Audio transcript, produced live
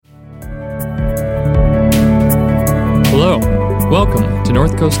Welcome to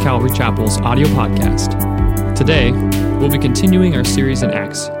North Coast Calvary Chapel's audio podcast. Today, we'll be continuing our series in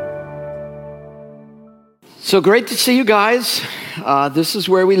Acts. So great to see you guys. This is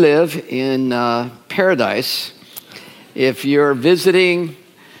where we live in Paradise. If you're visiting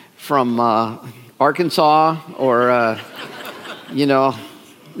from Arkansas or,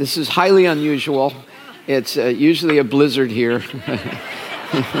 this is highly unusual. It's usually a blizzard here.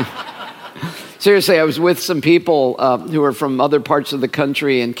 Seriously, I was with some people who are from other parts of the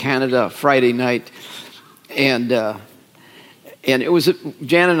country in Canada Friday night, and it was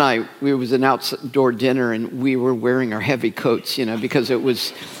Jan and I. It was an outdoor dinner, and we were wearing our heavy coats, because it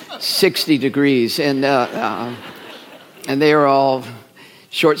was 60 degrees, and they were all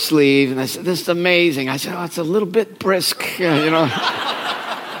short sleeve. And I said, "This is amazing." I said, "Oh, it's a little bit brisk,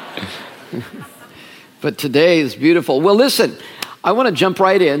 But today is beautiful. Well, listen. I want to jump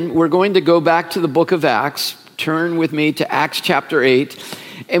right in. We're going to go back to the book of Acts. Turn with me to Acts chapter 8.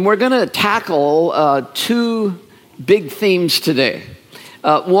 And we're going to tackle two big themes today.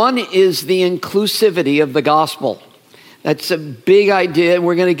 One is the inclusivity of the gospel. That's a big idea.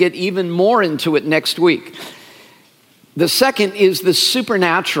 We're going to get even more into it next week. The second is the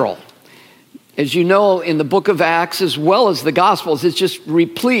supernatural. As you know, in the book of Acts, as well as the Gospels, it's just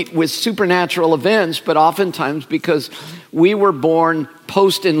replete with supernatural events, but oftentimes because we were born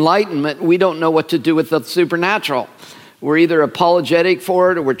post-enlightenment, we don't know what to do with the supernatural. We're either apologetic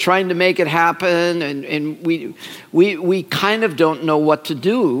for it or we're trying to make it happen, and we kind of don't know what to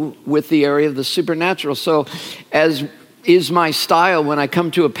do with the area of the supernatural. So as is my style, when I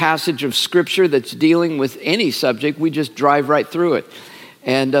come to a passage of Scripture that's dealing with any subject, we just drive right through it.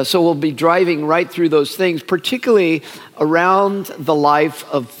 And so we'll be driving right through those things, particularly around the life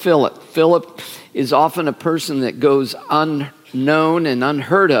of Philip. Philip is often a person that goes unknown and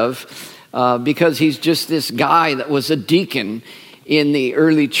unheard of because he's just this guy that was a deacon in the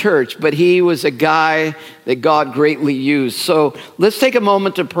early church. But he was a guy that God greatly used. So let's take a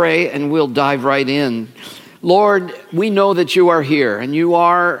moment to pray and we'll dive right in. Lord, we know that you are here and you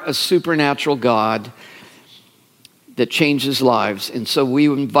are a supernatural God that changes lives. And so we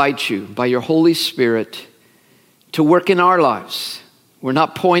invite you by your Holy Spirit to work in our lives. We're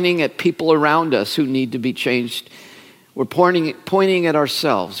not pointing at people around us who need to be changed. We're pointing at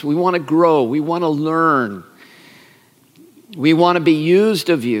ourselves. We want to grow. We want to learn. We want to be used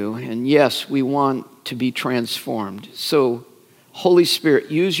of you. And yes, we want to be transformed. So Holy Spirit,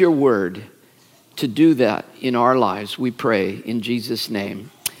 use your word to do that in our lives. We pray in Jesus'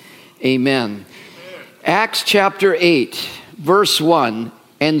 name. Amen. Acts chapter 8, verse 1,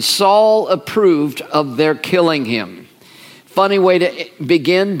 and Saul approved of their killing him. Funny way to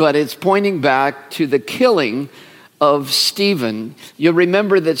begin, but it's pointing back to the killing of Stephen. You'll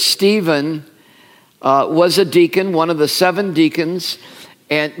remember that Stephen was a deacon, one of the 7 deacons,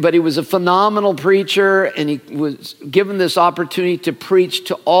 but he was a phenomenal preacher, and he was given this opportunity to preach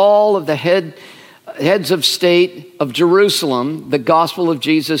to all of the heads of state of Jerusalem, the gospel of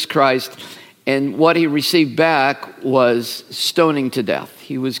Jesus Christ. And what he received back was stoning to death.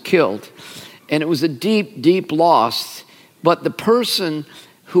 He was killed. And it was a deep, deep loss. But the person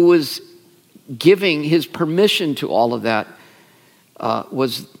who was giving his permission to all of that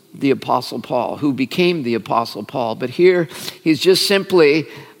was the Apostle Paul, who became the Apostle Paul. But here, he's just simply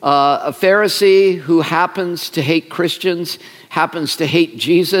a Pharisee who happens to hate Christians, happens to hate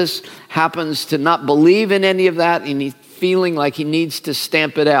Jesus, happens to not believe in any of that, and he's feeling like he needs to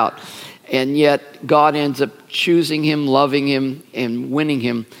stamp it out. And yet God ends up choosing him, loving him, and winning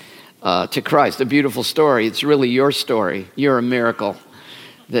him to Christ. A beautiful story. It's really your story. You're a miracle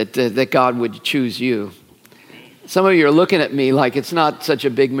that God would choose you. Some of you are looking at me like it's not such a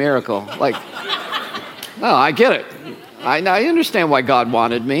big miracle. Like, oh, I get it. I understand why God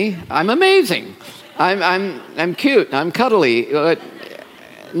wanted me. I'm amazing. I'm cute. I'm cuddly.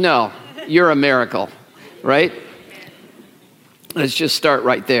 No, you're a miracle, right? Let's just start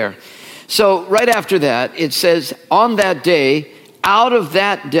right there. So right after that, it says, on that day, out of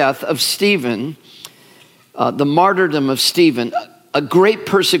that death of Stephen, the martyrdom of Stephen, a great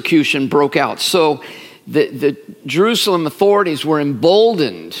persecution broke out. So the Jerusalem authorities were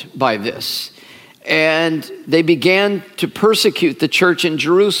emboldened by this. And they began to persecute the church in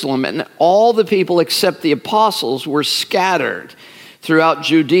Jerusalem. And all the people except the apostles were scattered throughout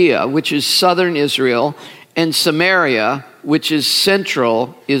Judea, which is southern Israel, and Samaria, which is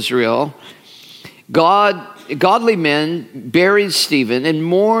central Israel. Godly men buried Stephen and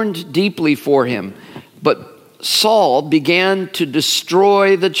mourned deeply for him. But Saul began to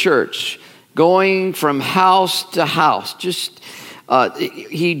destroy the church, going from house to house, just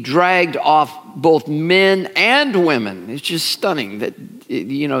He dragged off both men and women. It's just stunning that,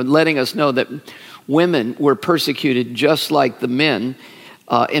 letting us know that women were persecuted just like the men,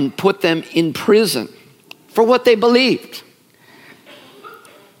 and put them in prison for what they believed.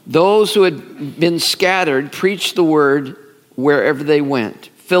 Those who had been scattered preached the word wherever they went.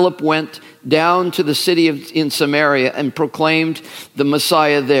 Philip went down to the city in Samaria and proclaimed the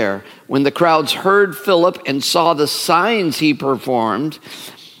Messiah there. When the crowds heard Philip and saw the signs he performed,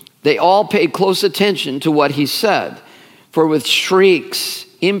 they all paid close attention to what he said. For with shrieks,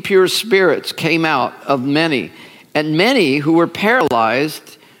 impure spirits came out of many, and many who were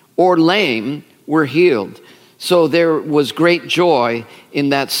paralyzed or lame were healed. So there was great joy in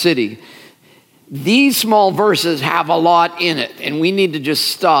that city. These small verses have a lot in it, and we need to just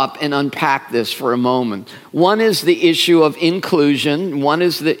stop and unpack this for a moment. One is the issue of inclusion. One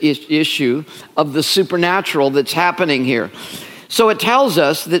is the issue of the supernatural that's happening here. So it tells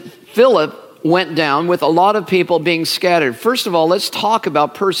us that Philip went down with a lot of people being scattered. First of all, let's talk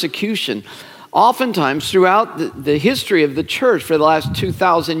about persecution. Oftentimes, throughout the history of the church for the last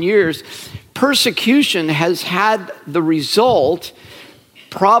 2,000 years, persecution has had the result,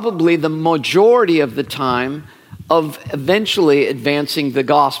 probably the majority of the time, of eventually advancing the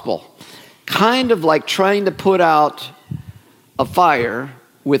gospel. Kind of like trying to put out a fire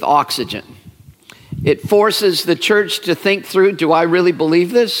with oxygen. It forces the church to think through, do I really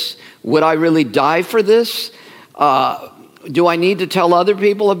believe this? Would I really die for this? Do I need to tell other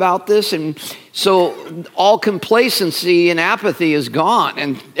people about this? And so all complacency and apathy is gone,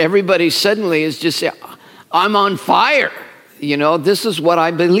 and everybody suddenly is just saying, I'm on fire. This is what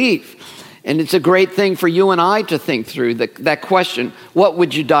I believe. And it's a great thing for you and I to think through that question, what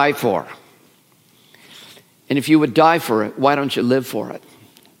would you die for? And if you would die for it, why don't you live for it?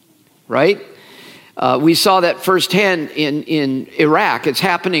 Right? We saw that firsthand in Iraq. It's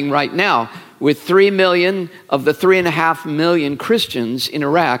happening right now with 3 million of the 3.5 million Christians in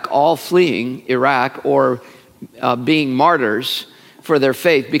Iraq all fleeing Iraq or being martyrs for their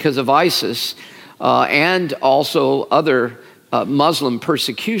faith because of ISIS and also other Muslim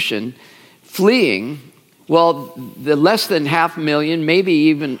persecution, fleeing. Well, the less than 500,000, maybe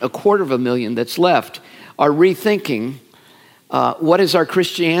even 250,000 that's left, are rethinking what is our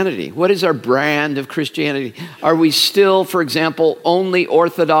Christianity? What is our brand of Christianity? Are we still, for example, only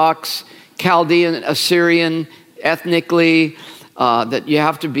Orthodox, Chaldean, Assyrian, ethnically, that you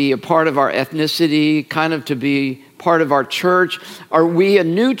have to be a part of our ethnicity, kind of to be part of our church? Are we a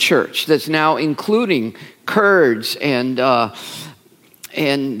new church that's now including Kurds and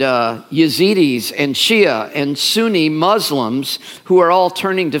Yazidis and Shia and Sunni Muslims who are all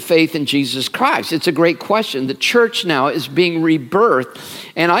turning to faith in Jesus Christ? It's a great question. The church now is being rebirthed,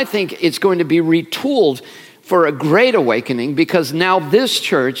 and I think it's going to be retooled for a great awakening, because now this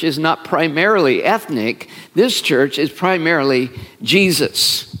church is not primarily ethnic. This church is primarily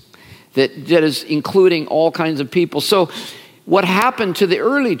Jesus, that is including all kinds of people. So what happened to the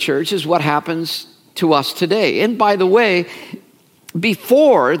early church is what happens to us today. And by the way,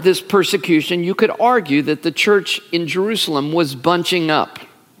 before this persecution, you could argue that the church in Jerusalem was bunching up.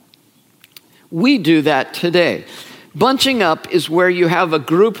 We do that today. Bunching up is where you have a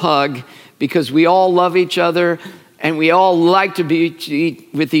group hug because we all love each other and we all like to be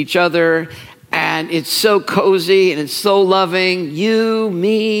with each other, and it's so cozy and it's so loving. You,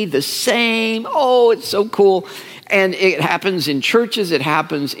 me, the same. Oh, it's so cool. And it happens in churches, it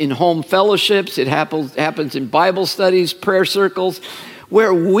happens in home fellowships, it happens in Bible studies, prayer circles,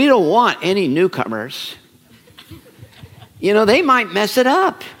 where we don't want any newcomers. They might mess it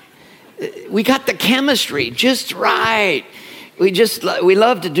up. We got the chemistry just right. We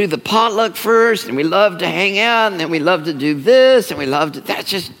love to do the potluck first, and we love to hang out, and then we love to do this, and that's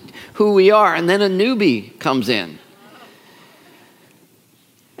just who we are. And then a newbie comes in.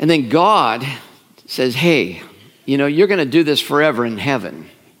 And then God says, hey, you're going to do this forever in heaven.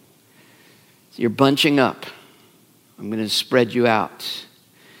 So you're bunching up. I'm going to spread you out.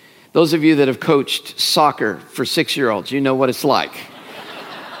 Those of you that have coached soccer for 6-year-olds, you know what it's like.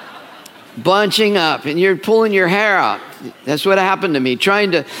 Bunching up, and you're pulling your hair out. That's what happened to me,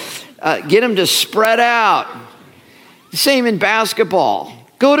 trying to get them to spread out. Same in basketball.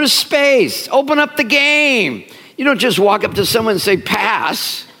 Go to space. Open up the game. You don't just walk up to someone and say,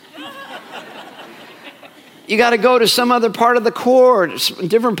 pass. You got to go to some other part of the court, a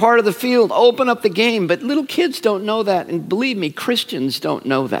different part of the field, open up the game. But little kids don't know that. And believe me, Christians don't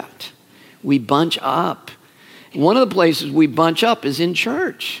know that. We bunch up. One of the places we bunch up is in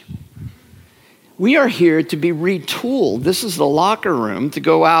church. We are here to be retooled. This is the locker room to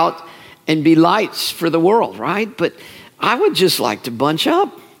go out and be lights for the world, right? But I would just like to bunch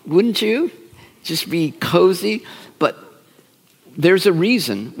up, wouldn't you? Just be cozy. But there's a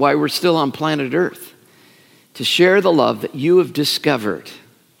reason why we're still on planet Earth, to share the love that you have discovered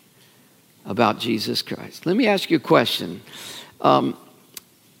about Jesus Christ. Let me ask you a question.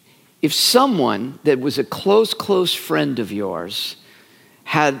 If someone that was a close friend of yours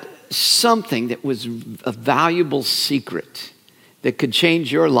had something that was a valuable secret that could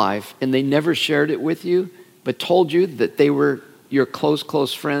change your life, and they never shared it with you, but told you that they were your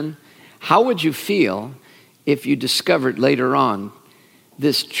close friend, how would you feel if you discovered later on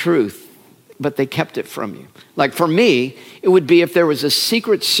this truth, but they kept it from you? Like for me, it would be if there was a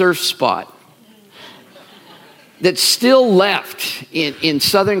secret surf spot that's still left in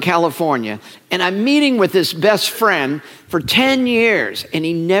Southern California, and I'm meeting with this best friend for 10 years, and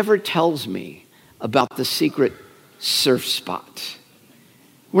he never tells me about the secret surf spot.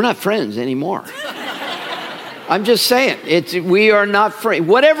 We're not friends anymore. I'm just saying, we are not friends.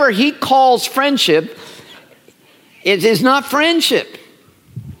 Whatever he calls friendship, it is not friendship.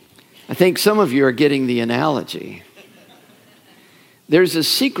 I think some of you are getting the analogy. There's a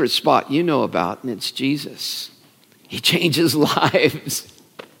secret spot you know about, and it's Jesus. He changes lives.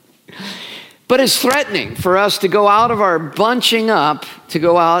 But it's threatening for us to go out of our bunching up to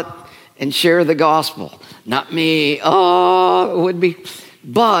go out and share the gospel. Not me. Oh, it would be.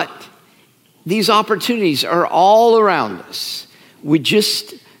 But these opportunities are all around us. We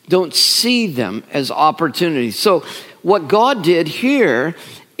just don't see them as opportunities. So what God did here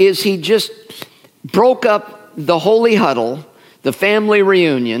is he just broke up the holy huddle, the family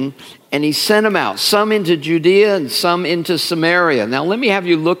reunion, and he sent them out, some into Judea and some into Samaria. Now, let me have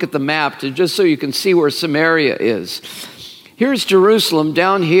you look at the map just so you can see where Samaria is. Here's Jerusalem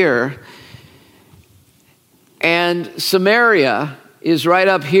down here, and Samaria is right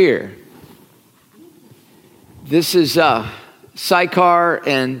up here. This is Sychar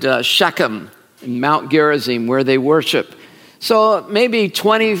and Shechem and Mount Gerizim, where they worship. So maybe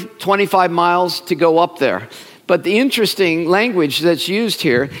 20, 25 miles to go up there. But the interesting language that's used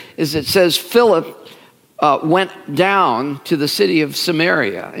here is it says Philip went down to the city of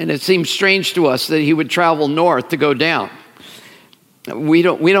Samaria. And it seems strange to us that he would travel north to go down. We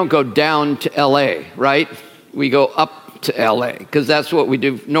don't go down to L.A., right? We go up to L.A. because that's what we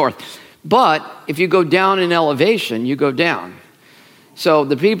do north. But if you go down in elevation, you go down. So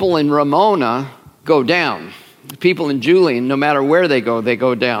the people in Ramona go down. The people in Julian, no matter where they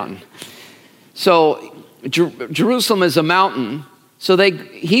go down. So Jerusalem is a mountain, so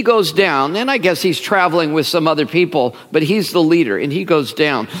he goes down, and I guess he's traveling with some other people, but he's the leader, and he goes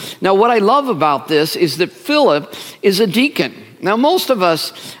down. Now, what I love about this is that Philip is a deacon. Now, most of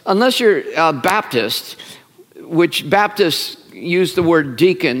us, unless you're Baptist, which Baptists use the word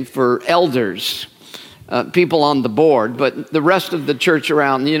deacon for elders, people on the board, but the rest of the church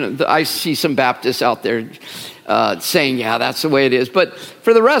around, I see some Baptists out there saying, yeah, that's the way it is. But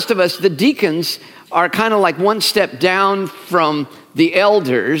for the rest of us, the deacons are kind of like one step down from the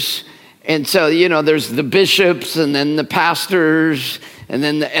elders. And so, there's the bishops and then the pastors and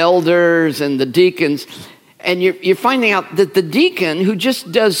then the elders and the deacons. And you're finding out that the deacon who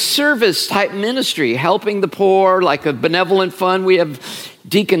just does service type ministry, helping the poor, like a benevolent fund, we have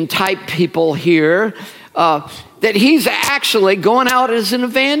deacon type people here, that he's actually going out as an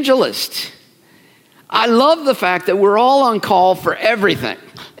evangelist. I love the fact that we're all on call for everything.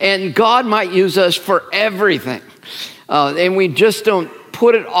 And God might use us for everything. And we just don't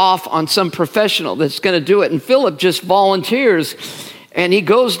put it off on some professional that's going to do it. And Philip just volunteers, and he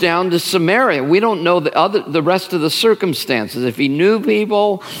goes down to Samaria. We don't know the rest of the circumstances. If he knew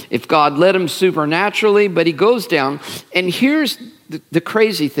people, if God led him supernaturally, but he goes down. And here's the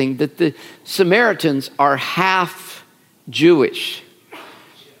crazy thing, that the Samaritans are half Jewish.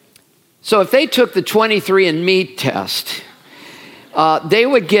 So if they took the 23andMe test, they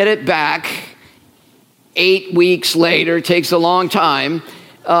would get it back 8 weeks later. It takes a long time.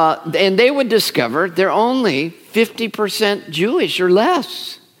 And they would discover they're only 50% Jewish or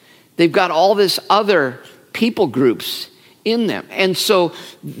less. They've got all this other people groups in them. And so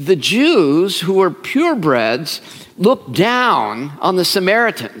the Jews who were purebreds looked down on the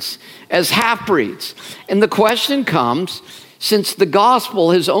Samaritans as half-breeds. And the question comes, since the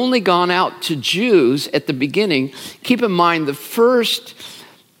gospel has only gone out to Jews at the beginning, keep in mind the first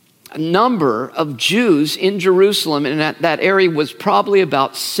number of Jews in Jerusalem in that area was probably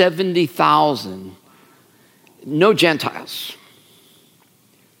about 70,000. No Gentiles.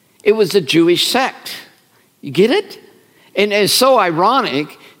 It was a Jewish sect. You get it? And it's so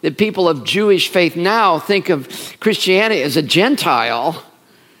ironic that people of Jewish faith now think of Christianity as a Gentile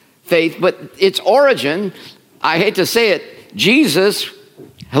faith, but its origin I hate to say it, Jesus,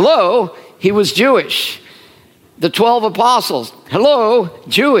 hello, he was Jewish. The 12 apostles, hello,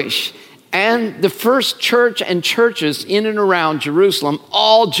 Jewish. And the first church and churches in and around Jerusalem,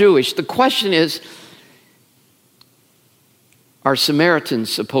 all Jewish. The question is, are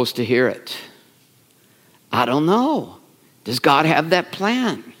Samaritans supposed to hear it? I don't know. Does God have that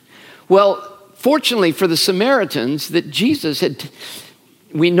plan? Well, fortunately for the Samaritans, that Jesus had,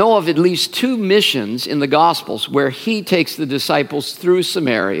 we know of at least 2 missions in the Gospels where he takes the disciples through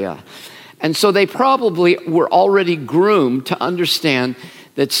Samaria. And so they probably were already groomed to understand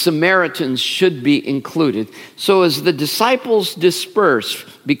that Samaritans should be included. So as the disciples disperse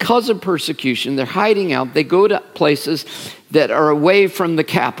because of persecution, they're hiding out, they go to places that are away from the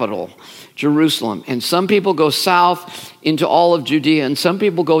capital, Jerusalem. And some people go south into all of Judea, and some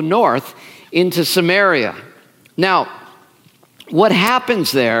people go north into Samaria. Now, what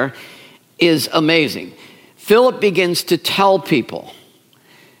happens there is amazing. Philip begins to tell people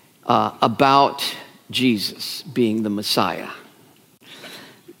about Jesus being the Messiah.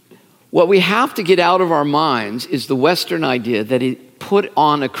 What we have to get out of our minds is the Western idea that he put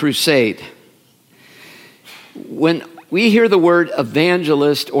on a crusade. When we hear the word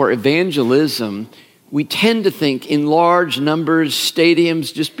evangelist or evangelism, we tend to think in large numbers,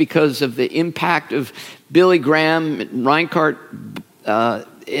 stadiums, just because of the impact of Billy Graham, Reinhardt,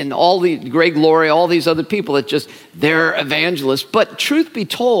 and all the Greg Laurie, all these other people that just, they're evangelists. But truth be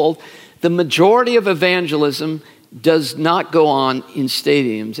told, the majority of evangelism does not go on in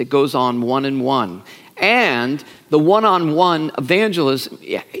stadiums. It goes on one-on-one. And the one-on-one evangelism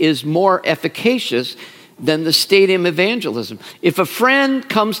is more efficacious than the stadium evangelism. If a friend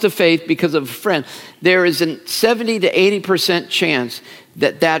comes to faith because of a friend, there is a 70 to 80% chance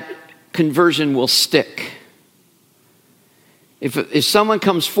that that conversion will stick. If someone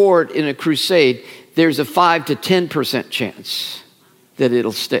comes forward in a crusade, there's a 5 to 10% chance that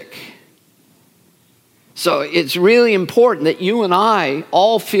it'll stick. So it's really important that you and I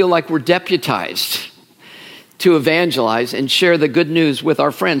all feel like we're deputized to evangelize and share the good news with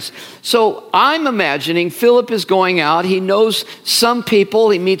our friends. So I'm imagining Philip is going out. He knows some people.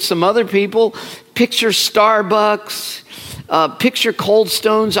 He meets some other people. Picture Starbucks. Picture Cold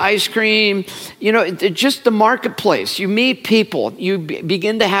Stone's ice cream. You know, just the marketplace. You meet people. You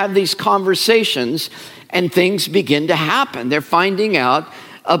begin to have these conversations and things begin to happen. They're finding out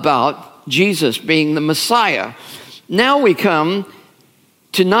about Jesus being the Messiah. Now we come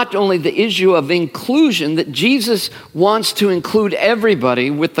to not only the issue of inclusion, that Jesus wants to include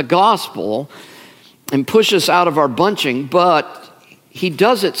everybody with the gospel and push us out of our bunching, but he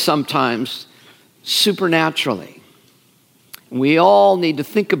does it sometimes supernaturally. We all need to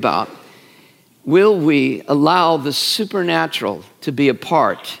think about, will we allow the supernatural to be a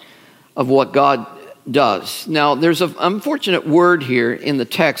part of what God does? Now, there's an unfortunate word here in the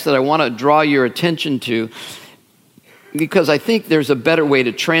text that I want to draw your attention to, because I think there's a better way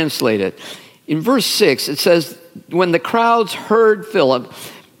to translate it. In verse 6, it says, when the crowds heard Philip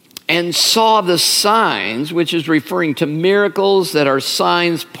and saw the signs, which is referring to miracles that are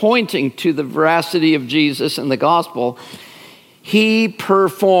signs pointing to the veracity of Jesus and the gospel, he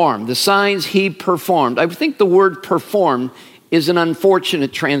performed. The signs he performed. I think the word performed is an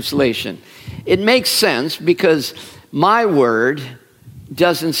unfortunate translation. It makes sense because my word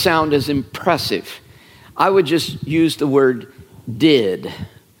doesn't sound as impressive. I would just use the word did,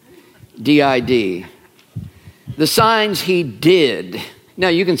 D-I-D. The signs he did. Now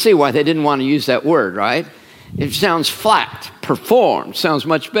you can see why they didn't want to use that word, right? It sounds flat. Perform sounds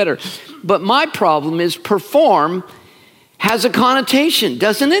much better. But my problem is perform has a connotation,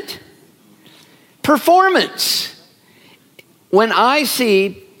 doesn't it? Performance. When I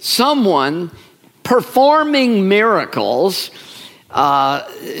see someone performing miracles,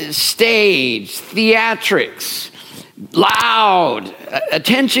 stage, theatrics, loud,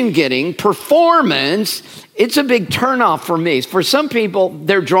 attention-getting, performance, it's a big turnoff for me. For some people,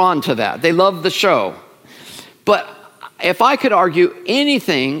 they're drawn to that. They love the show. But if I could argue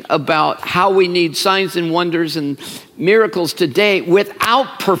anything about how we need signs and wonders and miracles today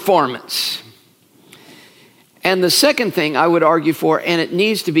without performance. And the second thing I would argue for, and it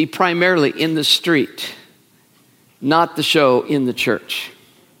needs to be primarily in the street, not the show in the church.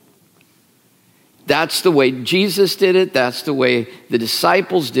 That's the way Jesus did it. That's the way the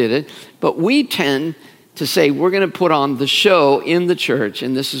disciples did it. But we tend to say we're going to put on the show in the church,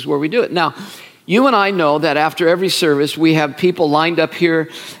 and this is where we do it. Now, you and I know that after every service, we have people lined up here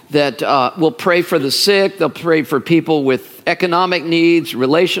that will pray for the sick. They'll pray for people with economic needs,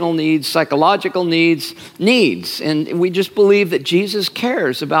 relational needs, psychological needs. And we just believe that Jesus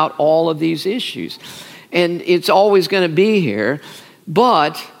cares about all of these issues. and it's always going to be here.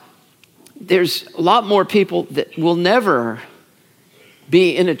 But there's a lot more people that will never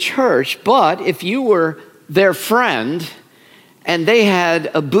be in a church. But if you were their friend and they had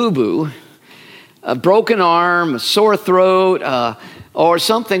a boo-boo, a broken arm, a sore throat, or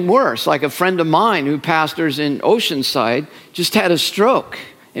something worse, like a friend of mine who pastors in Oceanside just had a stroke,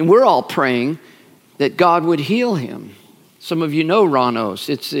 and we're all praying that God would heal him. Some of you know Ron Ost.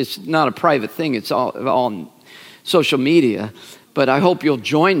 It's not a private thing. It's all on social media. But I hope you'll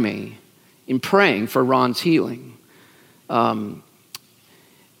join me in praying for Ron's healing. In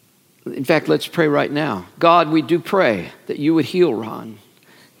fact, let's pray right now. God, we do pray that you would heal Ron.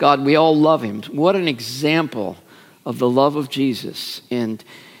 God, we all love him. What an example of the love of Jesus. And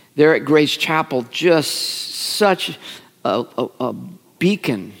there at Grace Chapel, just such a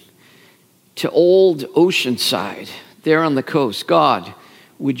beacon to old Oceanside there on the coast. God,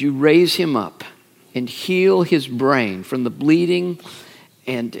 would you raise him up and heal his brain from the bleeding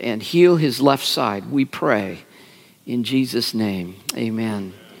and heal his left side? We pray in Jesus' name.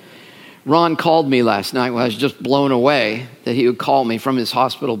 Amen. Ron called me last night when I was just blown away that he would call me from his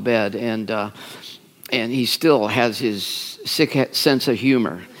hospital bed, and he still has his sick sense of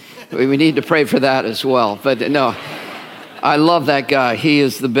humor. We need to pray for that as well. But no, I love that guy. He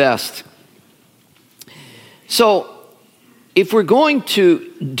is the best. So if we're going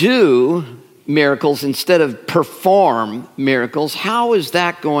to do miracles instead of perform miracles, how is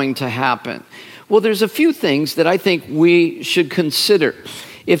that going to happen? Well, there's a few things that I think we should consider.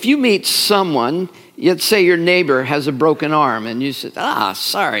 If you meet someone, let's say your neighbor has a broken arm, and you say,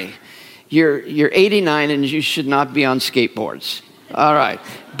 sorry, you're 89 and you should not be on skateboards. All right,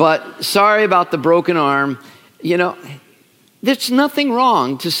 but sorry about the broken arm. You know, there's nothing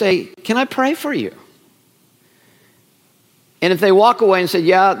wrong to say, can I pray for you? And if they walk away and say,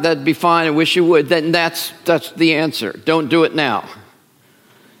 yeah, that'd be fine, I wish you would, then that's the answer. Don't do it now.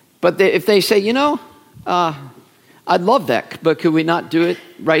 But if they say, I'd love that, but could we not do it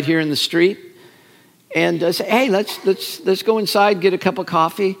right here in the street? And say, hey, let's go inside, get a cup of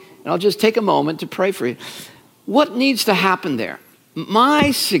coffee, and I'll just take a moment to pray for you. What needs to happen there?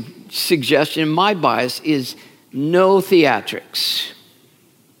 My suggestion, my bias is no theatrics.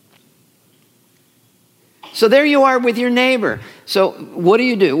 So there you are with your neighbor. So what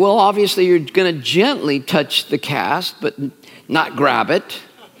do? Well, obviously you're going to gently touch the cast, but not grab it.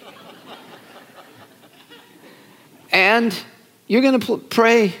 And you're going to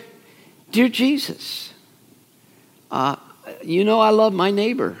pray, dear Jesus, I love my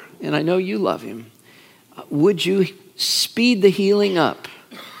neighbor, and I know you love him. Would you speed the healing up?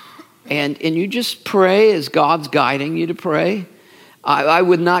 And you just pray as God's guiding you to pray. I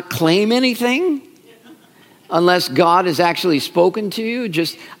would not claim anything unless God has actually spoken to you.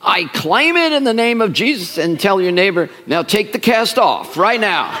 Just, I claim it in the name of Jesus, and tell your neighbor, now take the cast off right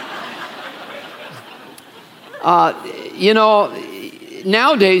now.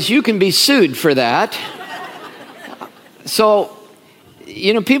 Nowadays you can be sued for that. So,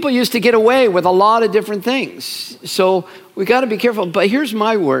 people used to get away with a lot of different things. So we got to be careful. But here's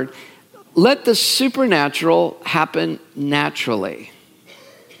my word. Let the supernatural happen naturally.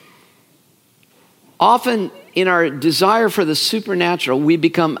 Often in our desire for the supernatural, we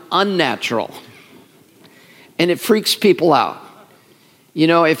become unnatural. And it freaks people out.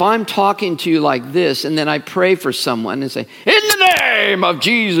 If I'm talking to you like this, and then I pray for someone and say, in the name of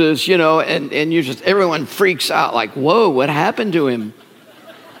Jesus, and everyone freaks out like, whoa, what happened to him?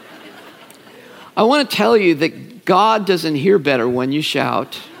 I want to tell you that God doesn't hear better when you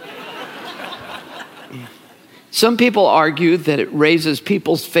shout. Some people argue that it raises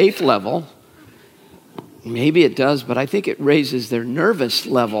people's faith level. Maybe it does, but I think it raises their nervous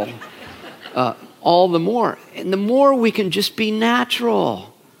level all the more. And the more we can just be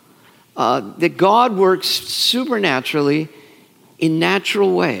natural, that God works supernaturally in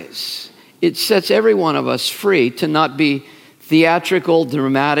natural ways. It sets every one of us free to not be theatrical,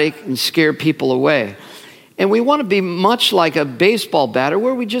 dramatic, and scare people away. And we want to be much like a baseball batter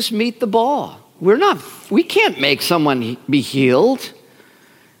where we just meet the ball. We can't make someone be healed.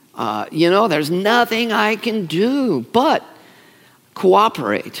 There's nothing I can do but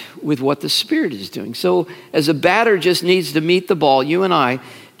cooperate with what the Spirit is doing. So as a batter just needs to meet the ball, you and I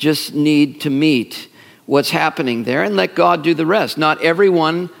just need to meet what's happening there and let God do the rest. Not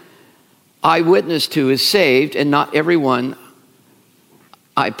everyone I witness to is saved, and not everyone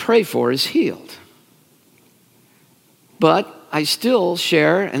I pray for is healed. But I still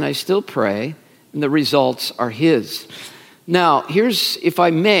share and I still pray, and the results are His. Now, if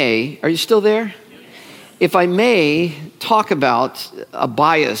I may, are you still there? if I may talk about a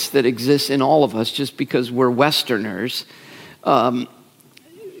bias that exists in all of us just because we're Westerners, coming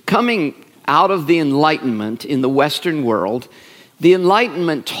out of the Enlightenment in the Western world, the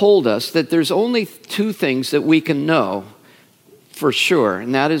Enlightenment told us that there's only two things that we can know for sure,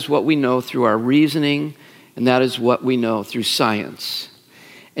 and that is what we know through our reasoning, and that is what we know through science.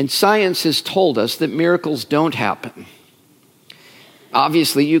 And science has told us that miracles don't happen.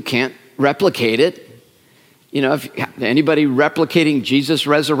 Obviously, you can't replicate it. You know, if anybody replicating Jesus'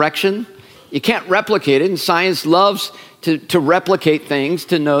 resurrection, you can't replicate it, and science loves to replicate things,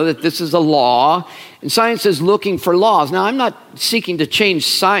 to know that this is a law, and science is looking for laws. Now, I'm not seeking to change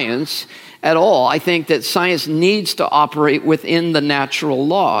science at all. I think that science needs to operate within the natural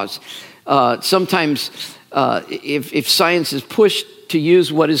laws. Sometimes, if science is pushed to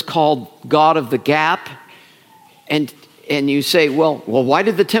use what is called God of the gap, and you say, well, why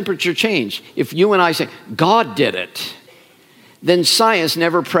did the temperature change? If you and I say, God did it, then science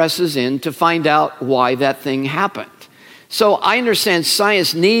never presses in to find out why that thing happened. So I understand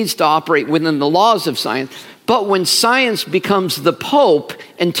science needs to operate within the laws of science, but when science becomes the Pope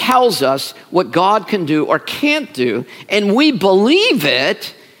and tells us what God can do or can't do, and we believe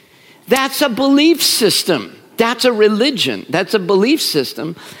it, that's a belief system. That's a religion. That's a belief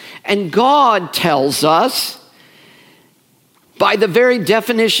system. And God tells us, by the very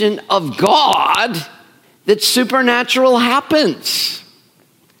definition of God, that supernatural happens.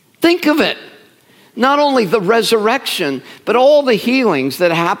 Think of it. Not only the resurrection, but all the healings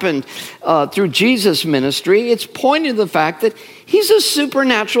that happened through Jesus' ministry, it's pointing to the fact that he's a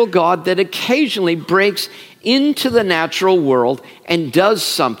supernatural God that occasionally breaks into the natural world and does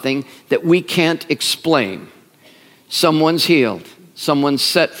something that we can't explain. Someone's healed. Someone's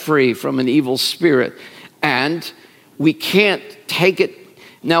set free from an evil spirit. And we can't take it.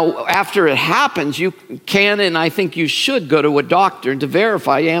 Now, after it happens, you can, and I think you should, go to a doctor to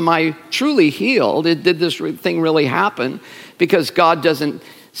verify, am I truly healed? Did this thing really happen? Because God doesn't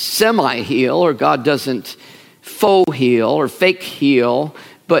semi-heal, or God doesn't faux heal or fake heal.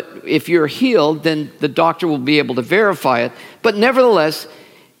 But if you're healed, then the doctor will be able to verify it. But nevertheless,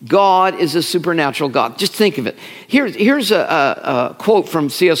 God is a supernatural God. Just think of it. Here's a quote from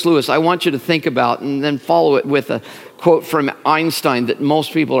C.S. Lewis I want you to think about, and then follow it with a quote from Einstein that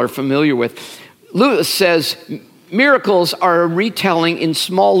most people are familiar with. Lewis says, miracles are a retelling in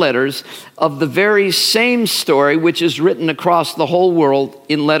small letters of the very same story which is written across the whole world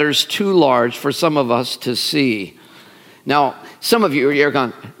in letters too large for some of us to see. Now, some of you are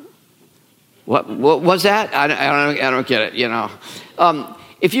going, what was that? I don't get it, you know.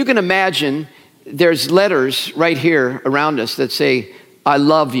 If you can imagine, there's letters right here around us that say, I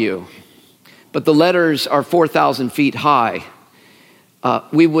love you. But the letters are 4,000 feet high.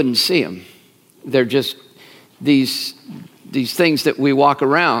 We wouldn't see them. They're just these things that we walk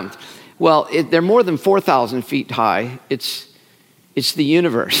around. Well, they're more than 4,000 feet high. It's the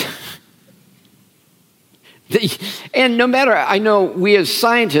universe. And no matter, I know we as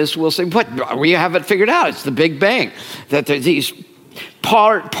scientists will say, what? We have it figured out. It's the Big Bang. That these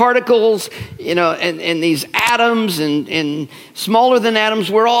particles, you know, and these atoms and smaller than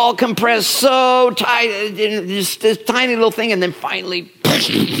atoms were all compressed so tight, just this tiny little thing, and then finally,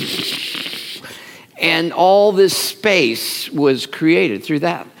 and all this space was created through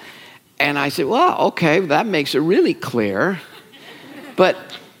that. And I said, well, okay, that makes it really clear. But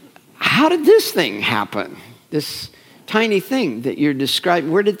how did this thing happen? This tiny thing that you're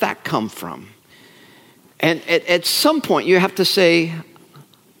describing, where did that come from? And at some point, you have to say,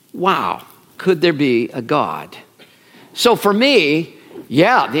 wow, could there be a God? So for me,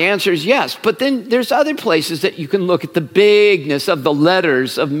 yeah, the answer is yes. But then there's other places that you can look at the bigness of the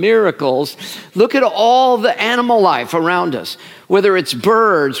letters of miracles. Look at all the animal life around us, whether it's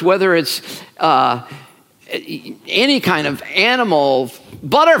birds, whether it's any kind of animal,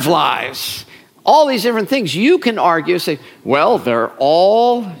 butterflies, all these different things. You can argue, say, well, they're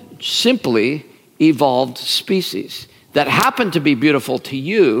all simply evolved species that happen to be beautiful to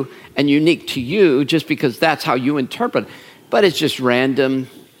you and unique to you just because that's how you interpret it. But it's just random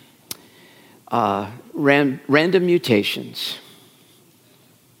mutations.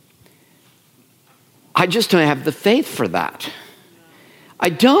 I just don't have the faith for that.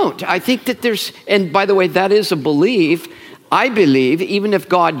 I don't. I think that there's, and by the way, that is a belief. I believe even if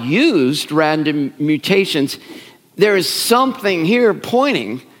God used random mutations, there is something here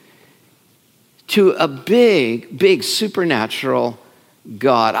pointing to a big, big supernatural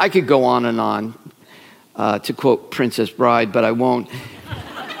God. I could go on and on to quote Princess Bride, but I won't.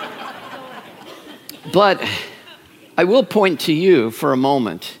 But I will point to you for a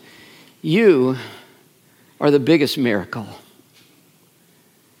moment. You are the biggest miracle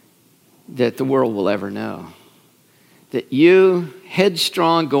that the world will ever know. That you,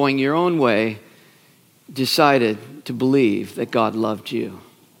 headstrong, going your own way, decided to believe that God loved you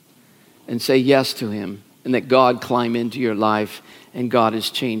and say yes to him, and that God climbed into your life and God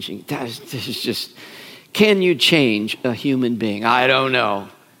is changing. This is just, can you change a human being? I don't know.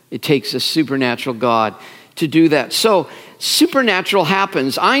 It takes a supernatural God to do that. So supernatural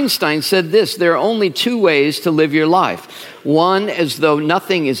happens. Einstein said this: there are only two ways to live your life. One as though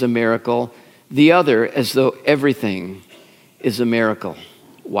nothing is a miracle, the other as though everything is a miracle.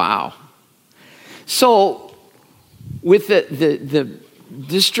 Wow. So with the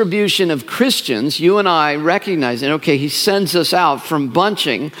distribution of Christians, you and I recognize, and okay, he sends us out from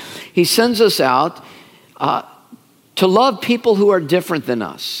bunching. He sends us out to love people who are different than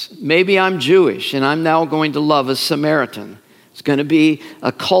us. Maybe I'm Jewish, and I'm now going to love a Samaritan. It's going to be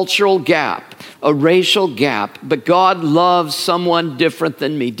a cultural gap, a racial gap, but God loves someone different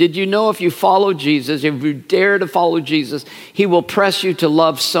than me. Did you know if you follow Jesus, if you dare to follow Jesus, he will press you to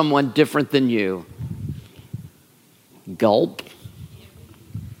love someone different than you? Gulp.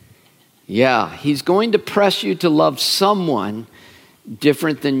 Yeah, he's going to press you to love someone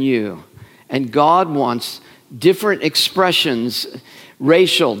different than you. And God wants different expressions,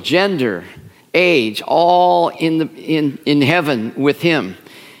 racial, gender, age, all in heaven with him.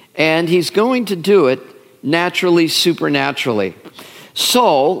 And he's going to do it naturally, supernaturally.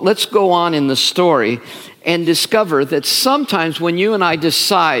 So let's go on in the story and discover that sometimes when you and I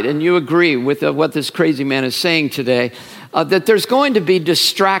decide, and you agree with what this crazy man is saying today, that there's going to be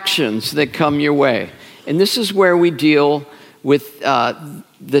distractions that come your way. And this is where we deal with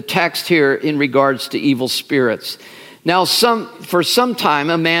the text here in regards to evil spirits. Now, for some time,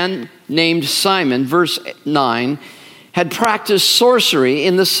 a man named Simon, verse 9, had practiced sorcery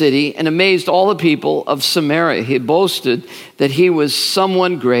in the city and amazed all the people of Samaria. He boasted that he was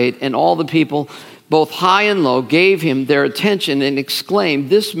someone great, and all the people, both high and low, gave him their attention and exclaimed,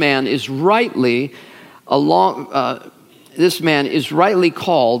 this man is rightly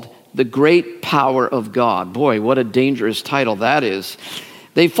called the great power of God. Boy, what a dangerous title that is.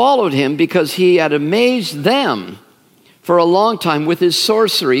 They followed him because he had amazed them for a long time with his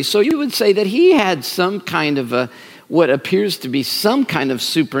sorcery. So you would say that he had some kind of what appears to be some kind of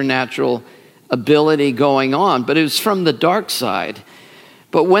supernatural ability going on, but it was from the dark side.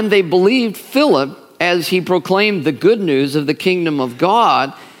 But when they believed Philip as he proclaimed the good news of the kingdom of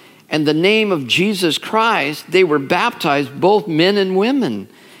God and the name of Jesus Christ, they were baptized, both men and women.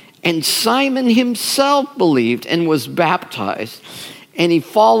 And Simon himself believed and was baptized. And he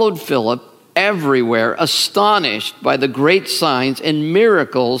followed Philip everywhere, astonished by the great signs and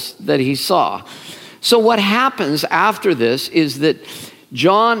miracles that he saw. So what happens after this is that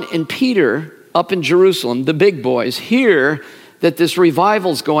John and Peter up in Jerusalem, the big boys, hear that this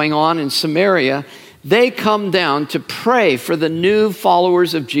revival's going on in Samaria. They come down to pray for the new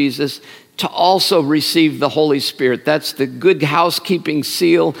followers of Jesus to also receive the Holy Spirit. That's the good housekeeping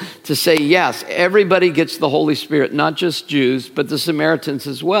seal to say, yes, everybody gets the Holy Spirit, not just Jews, but the Samaritans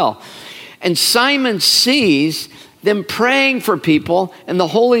as well. And Simon sees them praying for people and the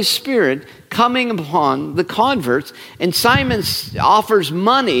Holy Spirit coming upon the converts. And Simon offers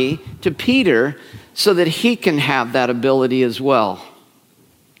money to Peter so that he can have that ability as well.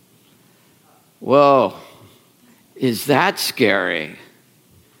 Whoa, is that scary?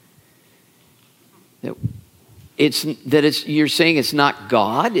 You're saying it's not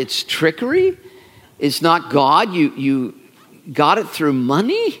God, it's trickery? It's not God, you got it through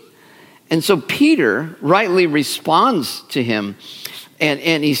money? And so Peter rightly responds to him,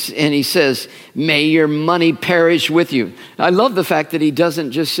 and he says, may your money perish with you. I love the fact that he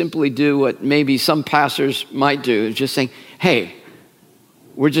doesn't just simply do what maybe some pastors might do, just saying, hey,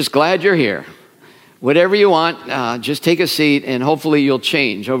 we're just glad you're here. Whatever you want, just take a seat, and hopefully you'll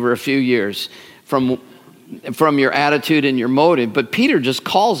change over a few years from your attitude and your motive. But Peter just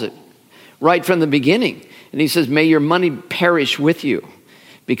calls it right from the beginning. And he says, may your money perish with you,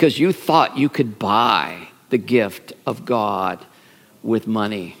 because you thought you could buy the gift of God with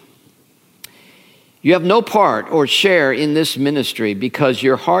money. You have no part or share in this ministry because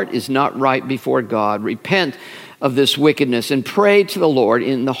your heart is not right before God. Repent of this wickedness and pray to the Lord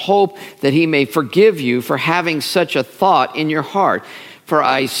in the hope that he may forgive you for having such a thought in your heart. For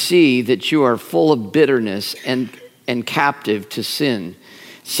I see that you are full of bitterness and captive to sin.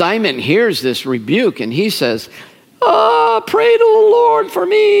 Simon hears this rebuke and he says, pray to the Lord for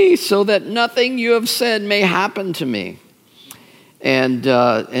me so that nothing you have said may happen to me. And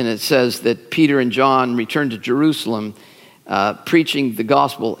it says that Peter and John returned to Jerusalem preaching the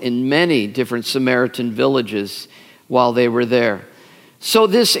gospel in many different Samaritan villages while they were there. So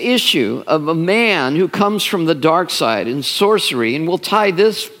this issue of a man who comes from the dark side and sorcery, and we'll tie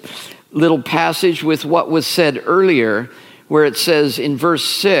this little passage with what was said earlier, where it says in verse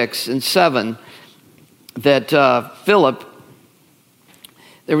 6 and 7 that Philip,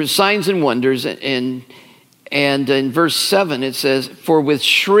 there were signs and wonders, and in verse 7 it says, "For with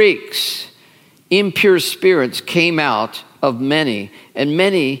shrieks impure spirits came out of many, and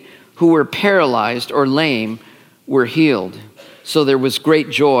many who were paralyzed or lame were healed. So there was great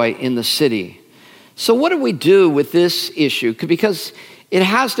joy in the city." So what do we do with this issue? Because it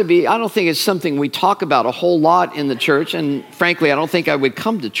has to be, I don't think it's something we talk about a whole lot in the church, and frankly, I don't think I would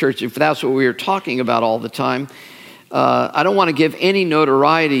come to church if that's what we were talking about all the time. I don't want to give any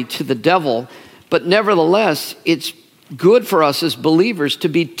notoriety to the devil, but nevertheless, it's good for us as believers to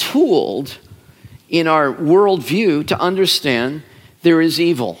be tooled in our worldview to understand there is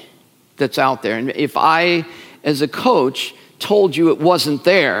evil that's out there. And if I, as a coach, told you it wasn't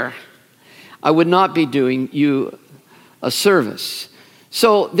there, I would not be doing you a service.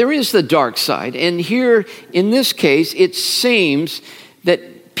 So there is the dark side. And here, in this case, it seems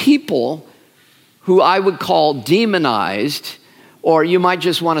that people who I would call demonized, or you might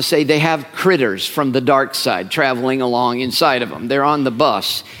just want to say they have critters from the dark side traveling along inside of them. They're on the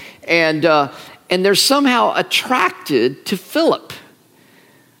bus. And they're somehow attracted to Philip,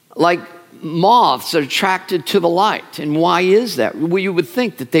 like moths are attracted to the light. And why is that? Well, you would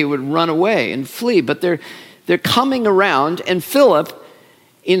think that they would run away and flee, but they're coming around, and Philip,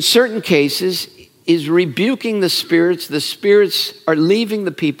 in certain cases, is rebuking the spirits. The spirits are leaving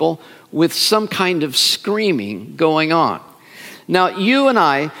the people with some kind of screaming going on. Now, you and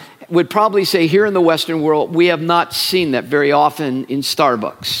I would probably say here in the Western world, we have not seen that very often in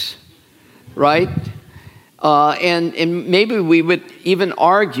Starbucks, right? And maybe we would even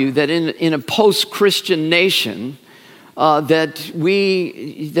argue that in a post-Christian nation, that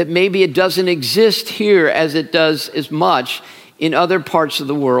maybe it doesn't exist here as it does as much in other parts of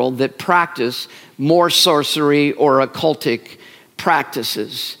the world that practice more sorcery or occultic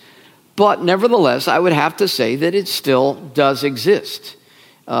practices. But nevertheless, I would have to say that it still does exist.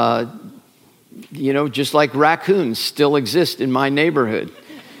 Just like raccoons still exist in my neighborhood.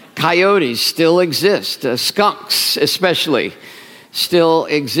 Coyotes still exist. Skunks especially still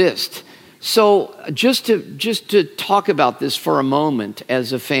exist. So just to talk about this for a moment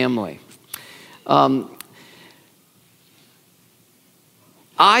as a family.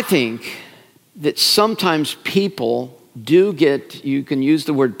 I think that sometimes people do get, you can use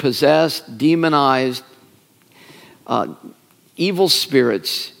the word possessed, demonized, evil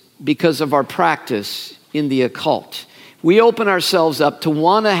spirits because of our practice in the occult. We open ourselves up to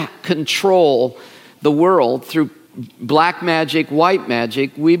want to control the world through black magic, white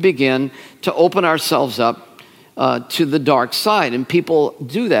magic. We begin to open ourselves up to the dark side. And people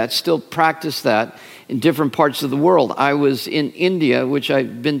do that, still practice that in different parts of the world. I was in India, which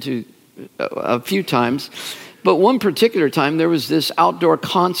I've been to a few times. But one particular time, there was this outdoor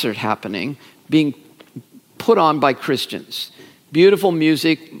concert happening, being put on by Christians. Beautiful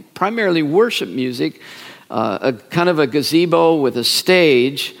music, primarily worship music, a kind of a gazebo with a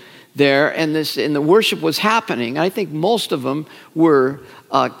stage there, and the worship was happening. I think most of them were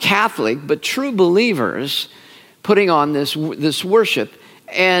Catholic, but true believers putting on this worship.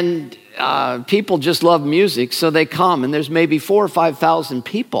 And people just love music, so they come, and there's maybe 4,000 or 5,000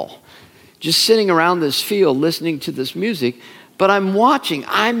 people just sitting around this field listening to this music. But I'm watching.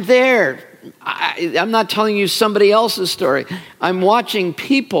 I'm there. I'm not telling you somebody else's story. I'm watching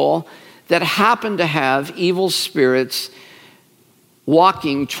people that happen to have evil spirits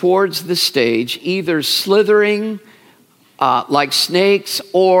walking towards the stage, either slithering like snakes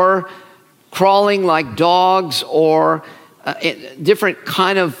or crawling like dogs or different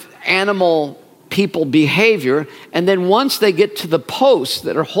kind of animal people behavior. And then once they get to the posts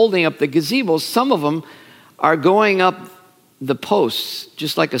that are holding up the gazebos, some of them are going up the posts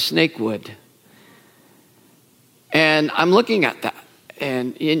just like a snake would. And I'm looking at that.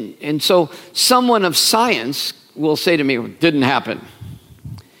 And so someone of science will say to me, didn't happen.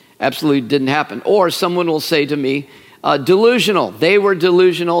 Absolutely didn't happen. Or someone will say to me, delusional. They were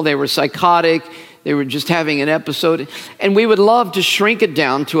delusional. They were psychotic. They were just having an episode. And we would love to shrink it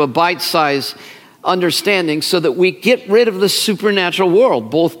down to a bite-sized understanding so that we get rid of the supernatural world,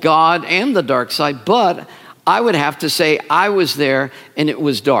 both God and the dark side. But I would have to say I was there and it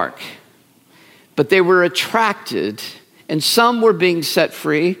was dark. But they were attracted, and some were being set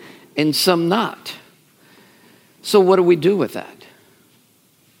free and some not. So what do we do with that?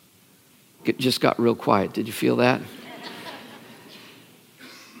 It just got real quiet. Did you feel that?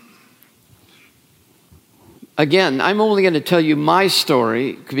 Again, I'm only going to tell you my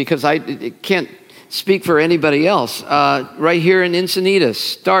story because I can't speak for anybody else. Right here in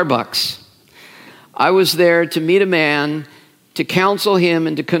Encinitas, Starbucks. I was there to meet a man, to counsel him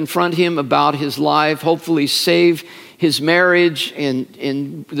and to confront him about his life, hopefully save his marriage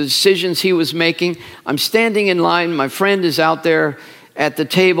and the decisions he was making. I'm standing in line. My friend is out there at the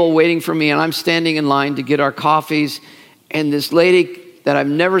table waiting for me, and I'm standing in line to get our coffees. And this lady that I've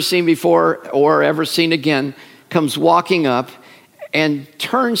never seen before or ever seen again comes walking up and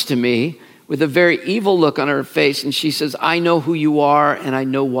turns to me with a very evil look on her face, and she says, "I know who you are, and I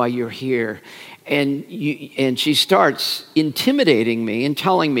know why you're here." And she starts intimidating me and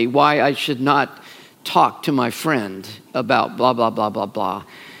telling me why I should not talk to my friend about blah, blah, blah, blah, blah.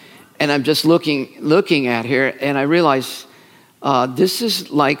 And I'm just looking at her, and I realize this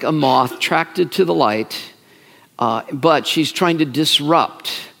is like a moth attracted to the light, but she's trying to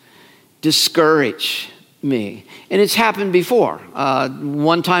discourage me. And it's happened before.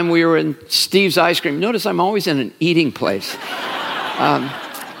 One time we were in Steve's Ice Cream. Notice I'm always in an eating place.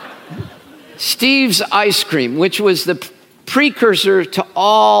 Steve's Ice Cream, which was the precursor to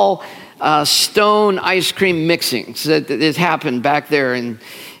all stone ice cream mixings that happened back there in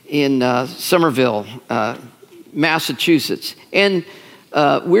Somerville, Massachusetts. And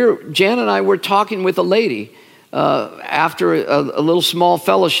Jan and I were talking with a lady after a little small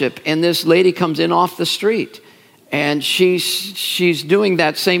fellowship, and this lady comes in off the street, and she's doing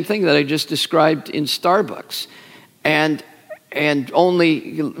that same thing that I just described in Starbucks, and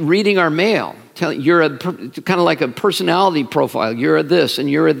only reading our mail, telling you're kind of like a personality profile. You're a this, and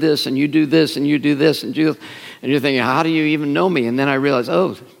you're a this, and you do this, and you do this, and you're thinking, how do you even know me? And then I realized,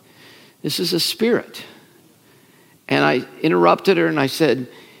 oh, this is a spirit. And I interrupted her, and I said,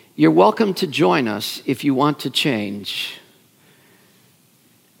 "You're welcome to join us if you want to change."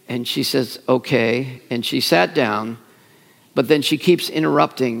 And she says, "Okay." And she sat down, but then she keeps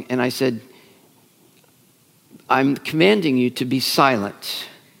interrupting, and I said, "I'm commanding you to be silent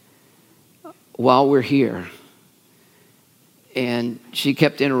while we're here." And she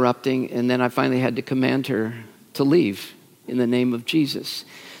kept interrupting, and then I finally had to command her to leave in the name of Jesus.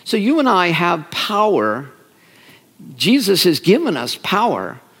 So you and I have power. Jesus has given us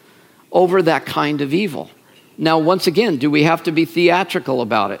power over that kind of evil. Now, once again, do we have to be theatrical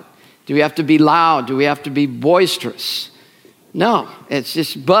about it? Do we have to be loud? Do we have to be boisterous? No, it's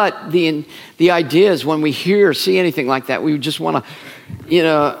just, but the idea is when we hear or see anything like that, we just want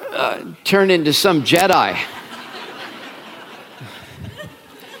to, turn into some Jedi.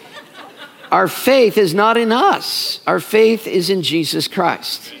 Our faith is not in us. Our faith is in Jesus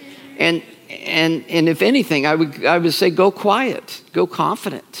Christ. And if anything, I would say go quiet, go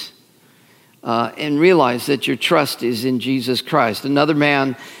confident, and realize that your trust is in Jesus Christ. Another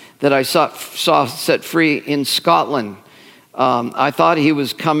man that I saw set free in Scotland, I thought he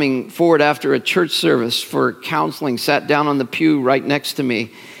was coming forward after a church service for counseling, sat down on the pew right next to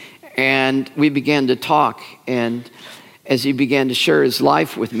me, and we began to talk. And as he began to share his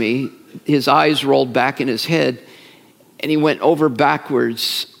life with me, his eyes rolled back in his head, and he went over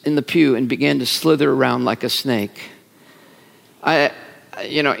backwards in the pew and began to slither around like a snake.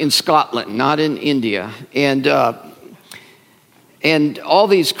 In Scotland, not in India. And all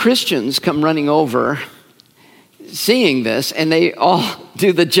these Christians come running over, seeing this, and they all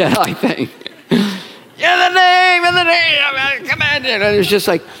do the Jedi thing. In the name, command it. And it's just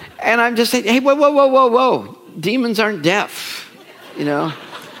like, and I'm just saying, hey, whoa. Demons aren't deaf,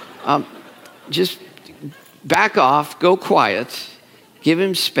 just back off, go quiet, give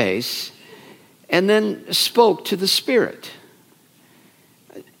him space, and then spoke to the spirit.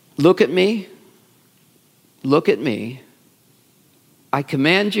 Look at me. I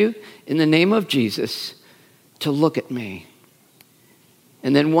command you in the name of Jesus to look at me.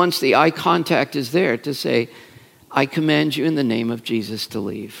 And then once the eye contact is there, to say, I command you in the name of Jesus to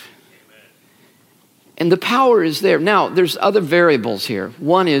leave. Amen. And the power is there. Now, there's other variables here.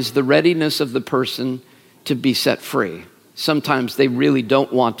 One is the readiness of the person to be set free. Sometimes they really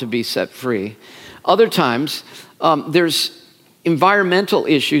don't want to be set free. Other times, there's environmental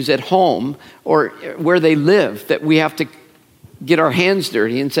issues at home or where they live that we have to get our hands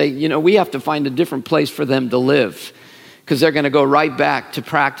dirty and say, we have to find a different place for them to live, because they're going to go right back to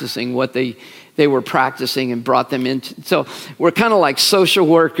practicing what they were practicing and brought them into. So we're kind of like social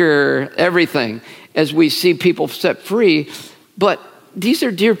worker, everything, as we see people set free. But these are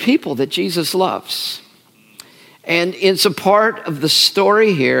dear people that Jesus loves. And it's a part of the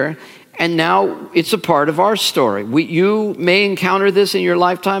story here. And now it's a part of our story. You may encounter this in your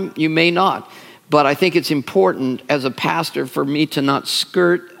lifetime. You may not. But I think it's important as a pastor for me to not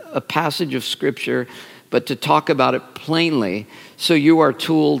skirt a passage of Scripture, but to talk about it plainly so you are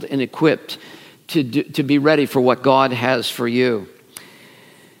tooled and equipped to be ready for what God has for you.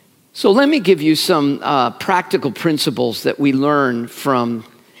 So let me give you some practical principles that we learn from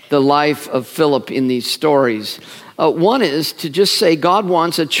the life of Philip in these stories. One is to just say God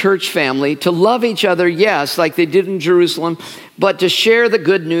wants a church family to love each other, yes, like they did in Jerusalem, but to share the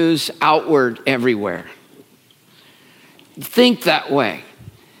good news outward everywhere. Think that way,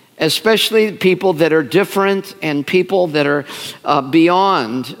 especially people that are different and people that are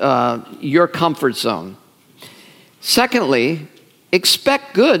beyond your comfort zone. Secondly,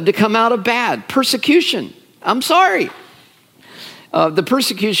 expect good to come out of bad. Persecution. I'm sorry. The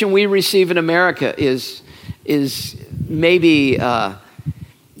persecution we receive in America is maybe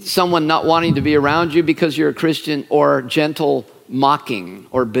someone not wanting to be around you because you're a Christian, or gentle mocking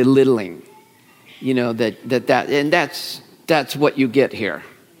or belittling. You know, that's what you get here.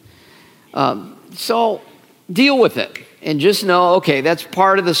 So deal with it and just know, okay, that's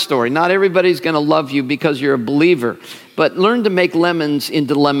part of the story. Not everybody's going to love you because you're a believer, but learn to make lemons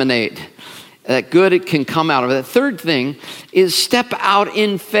into lemonade. That good it can come out of it. The third thing is step out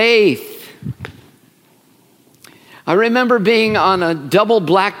in faith. I remember being on a double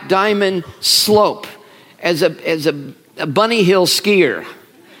black diamond slope as a bunny hill skier.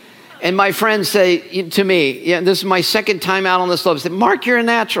 And my friends say to me, yeah, this is my second time out on the slope. They say, Mark, you're a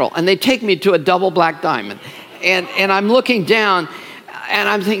natural. And they take me to a double black diamond. And I'm looking down and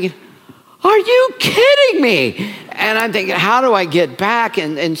I'm thinking, are you kidding me? And I'm thinking, how do I get back?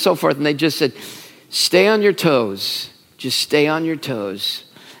 And so forth. And they just said, stay on your toes. Just stay on your toes.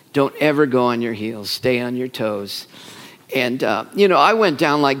 Don't ever go on your heels. Stay on your toes. And, I went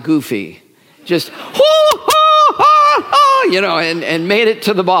down like Goofy. Just, and made it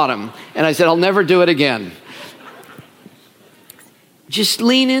to the bottom. And I said, I'll never do it again. Just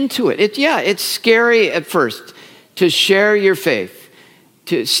lean into it. It's scary at first to share your faith,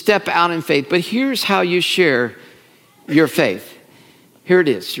 to step out in faith. But here's how you share your faith. Here it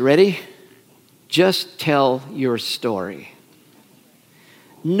is. You ready? Just tell your story.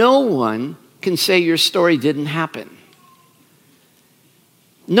 No one can say your story didn't happen.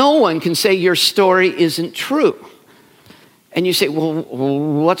 No one can say your story isn't true. And you say, well,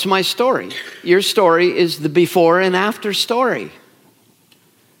 what's my story? Your story is the before and after story.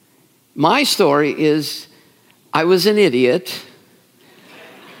 My story is, I was an idiot.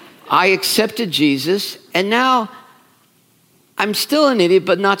 I accepted Jesus, and now I'm still an idiot,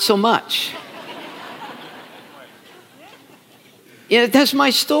 but not so much. That's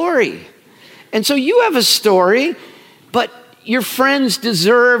my story. And so you have a story, but your friends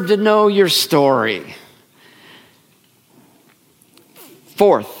deserve to know your story.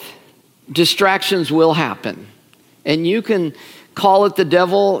 Fourth, distractions will happen. And you can call it the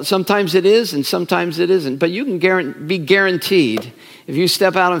devil. Sometimes it is, and sometimes it isn't. But you can be guaranteed, if you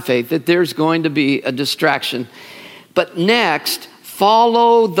step out in faith, that there's going to be a distraction. But next,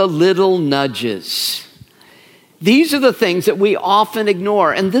 follow the little nudges. These are the things that we often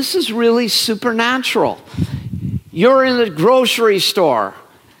ignore. And this is really supernatural. You're in the grocery store.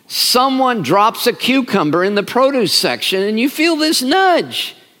 Someone drops a cucumber in the produce section and you feel this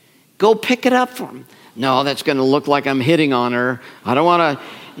nudge. Go pick it up for them. No, that's going to look like I'm hitting on her. I don't want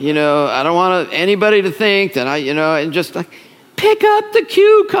anybody to think that and just like, pick up the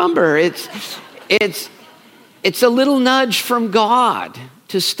cucumber. It's a little nudge from God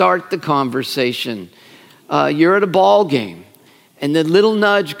to start the conversation. You're at a ball game and the little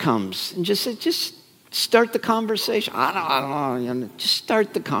nudge comes and just start the conversation. I don't know. Just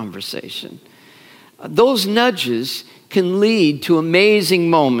start the conversation. Those nudges can lead to amazing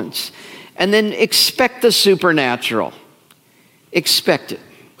moments. And then expect the supernatural. Expect it.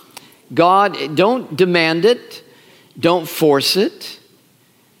 God, don't demand it. Don't force it.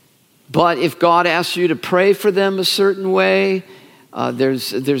 But if God asks you to pray for them a certain way,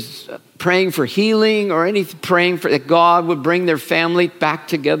 there's praying for healing or anything, praying for that God would bring their family back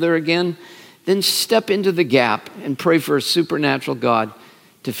together again, then step into the gap and pray for a supernatural God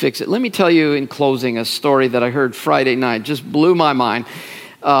to fix it. Let me tell you in closing a story that I heard Friday night. Just blew my mind.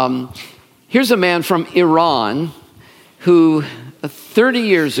 Here's a man from Iran who 30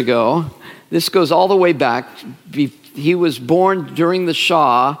 years ago, this goes all the way back, he was born during the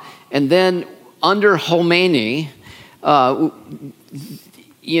Shah, and then under Khomeini,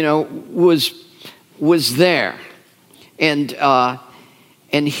 was there.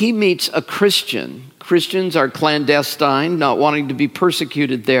 And he meets a Christian. Christians are clandestine, not wanting to be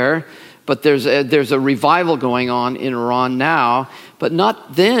persecuted there. But there's a revival going on in Iran now, but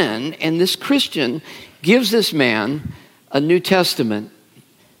not then. And this Christian gives this man a New Testament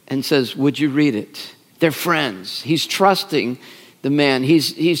and says, would you read it? They're friends. He's trusting the man.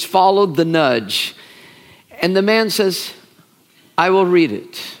 He's followed the nudge. And the man says, I will read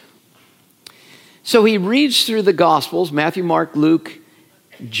it. So he reads through the Gospels, Matthew, Mark, Luke,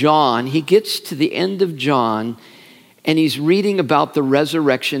 John. He gets to the end of John, and he's reading about the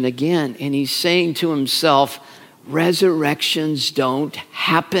resurrection again. And he's saying to himself, resurrections don't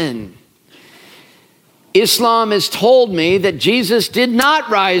happen. Islam has told me that Jesus did not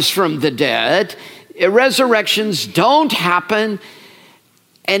rise from the dead. Resurrections don't happen.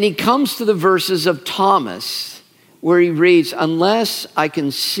 And he comes to the verses of Thomas, where he reads, unless I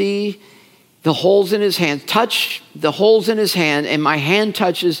can see the holes in his hand, touch the holes in his hand, and my hand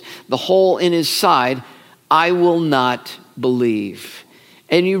touches the hole in his side, I will not believe.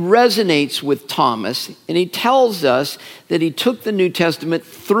 And he resonates with Thomas, and he tells us that he took the New Testament,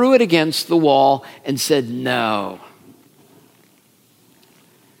 threw it against the wall, and said, no.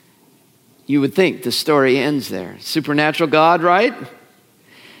 You would think the story ends there. Supernatural God, right?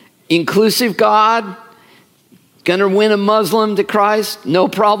 Inclusive God, gonna win a Muslim to Christ, no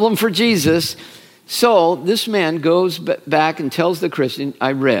problem for Jesus. So this man goes back and tells the Christian,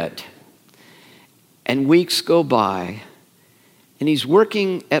 I read. And weeks go by, and he's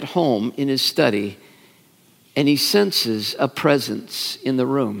working at home in his study, and he senses a presence in the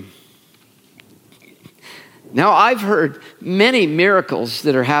room. Now, I've heard many miracles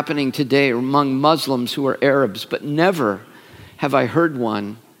that are happening today among Muslims who are Arabs, but never have I heard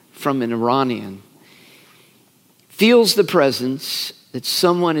one from an Iranian. Feels the presence that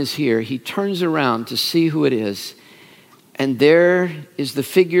someone is here. He turns around to see who it is, and there is the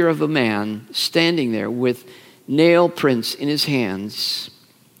figure of a man standing there with nail prints in his hands,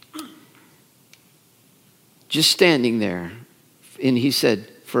 just standing there. And he said,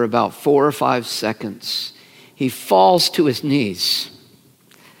 for about 4 or 5 seconds, he falls to his knees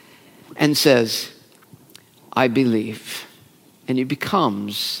and says, I believe. And he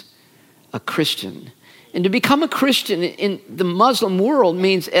becomes a Christian. And to become a Christian in the Muslim world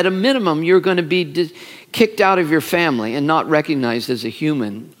means, at a minimum, you're going to be kicked out of your family and not recognized as a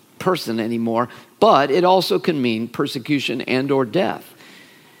human person anymore. But it also can mean persecution and or death.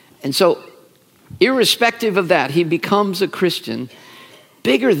 And so, irrespective of that, he becomes a Christian.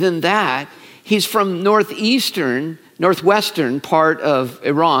 Bigger than that, he's from northwestern part of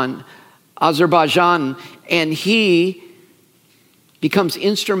Iran, Azerbaijan, and he becomes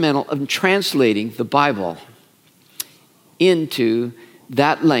instrumental in translating the Bible into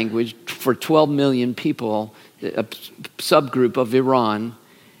that language for 12 million people, a subgroup of Iran,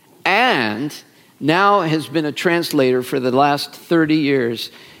 and now has been a translator for the last 30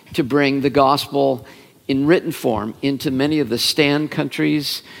 years to bring the gospel in written form into many of the Stan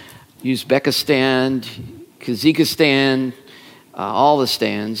countries, Uzbekistan, Kazakhstan, all the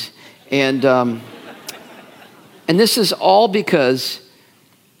Stans. And this is all because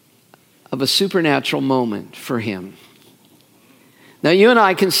of a supernatural moment for him. Now, you and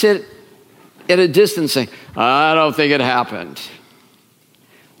I can sit at a distance saying, I don't think it happened.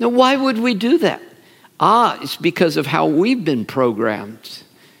 Now, why would we do that? It's because of how we've been programmed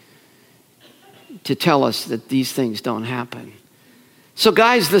to tell us that these things don't happen. So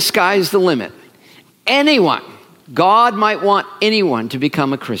guys, the sky's the limit. Anyone, God might want anyone to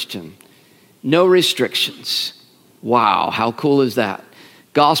become a Christian. No restrictions. Wow, how cool is that?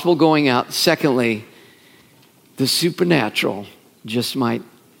 Gospel going out. Secondly, the supernatural just might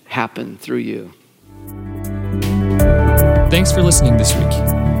happen through you. Thanks for listening this week.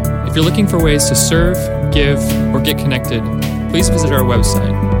 If you're looking for ways to serve, give, or get connected, please visit our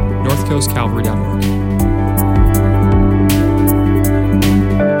website, northcoastcalvary.org.